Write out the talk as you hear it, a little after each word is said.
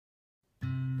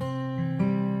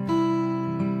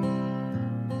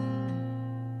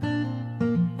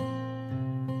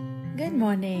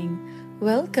morning.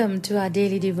 Welcome to our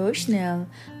daily devotional,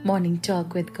 Morning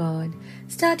Talk with God.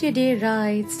 Start your day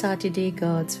right, start your day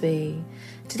God's way.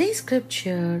 Today's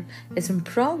scripture is in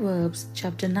Proverbs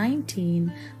chapter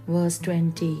 19, verse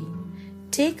 20.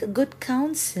 Take good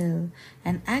counsel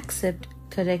and accept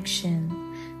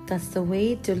correction. That's the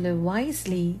way to live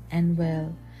wisely and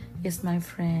well. Yes, my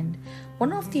friend,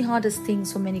 one of the hardest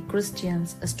things for many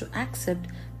Christians is to accept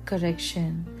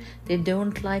correction. They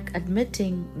don't like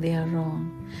admitting they are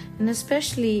wrong, and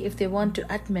especially if they want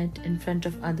to admit in front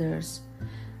of others.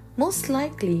 Most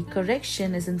likely,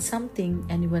 correction isn't something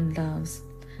anyone loves.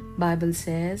 Bible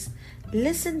says,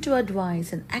 listen to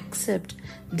advice and accept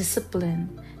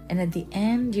discipline, and at the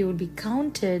end you will be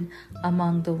counted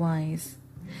among the wise.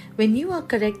 When you are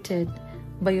corrected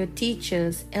by your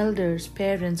teachers, elders,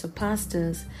 parents, or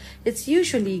pastors, it's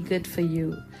usually good for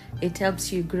you. It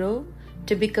helps you grow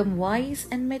to become wise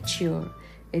and mature.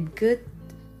 It's good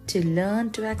to learn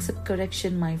to accept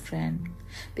correction, my friend,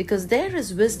 because there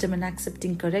is wisdom in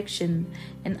accepting correction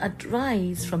and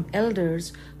advice from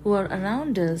elders who are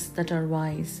around us that are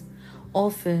wise.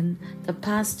 Often, the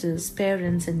pastors,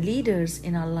 parents, and leaders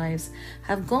in our lives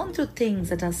have gone through things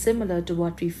that are similar to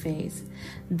what we face.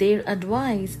 Their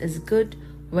advice is good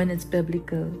when it's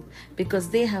biblical,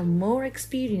 because they have more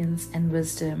experience and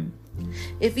wisdom.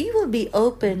 If we will be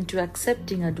open to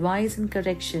accepting advice and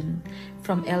correction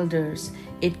from elders,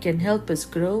 it can help us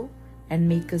grow and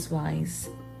make us wise.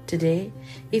 Today,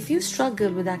 if you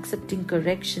struggle with accepting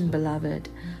correction, beloved,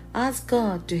 ask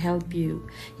God to help you.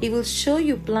 He will show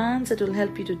you plans that will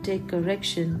help you to take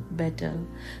correction better.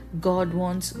 God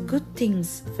wants good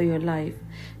things for your life.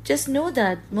 Just know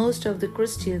that most of the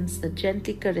Christians that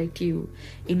gently correct you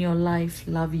in your life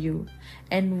love you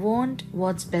and want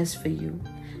what's best for you.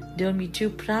 Don't be too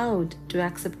proud to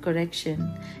accept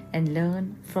correction and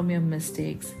learn from your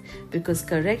mistakes, because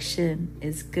correction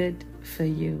is good for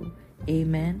you.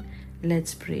 Amen.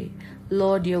 Let's pray.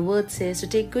 Lord, your word says to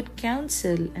take good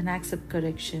counsel and accept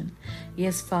correction.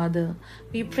 Yes, Father,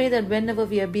 we pray that whenever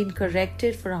we are being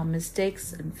corrected for our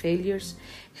mistakes and failures,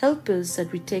 help us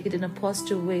that we take it in a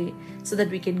positive way so that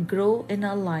we can grow in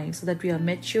our lives, so that we are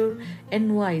mature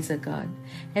and wiser, God.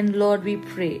 And Lord, we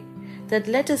pray that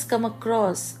let us come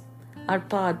across our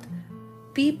path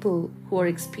people who are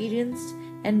experienced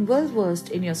and well-versed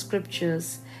in your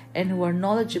scriptures and who are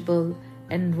knowledgeable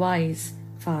and wise,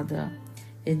 Father.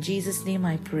 In Jesus' name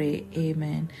I pray,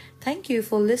 amen. Thank you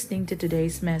for listening to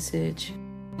today's message.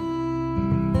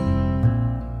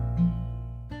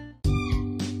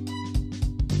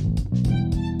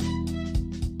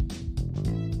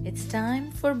 It's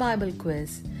time for Bible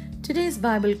quiz. Today's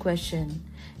Bible question.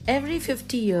 Every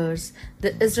 50 years,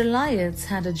 the Israelites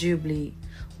had a jubilee.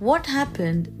 What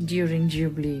happened during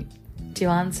jubilee? To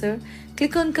answer,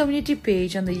 click on community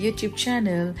page on the YouTube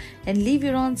channel and leave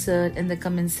your answer in the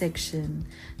comment section.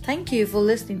 Thank you for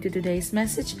listening to today's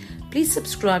message. Please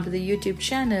subscribe to the YouTube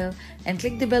channel and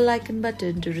click the bell icon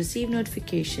button to receive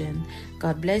notification.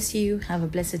 God bless you. Have a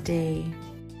blessed day.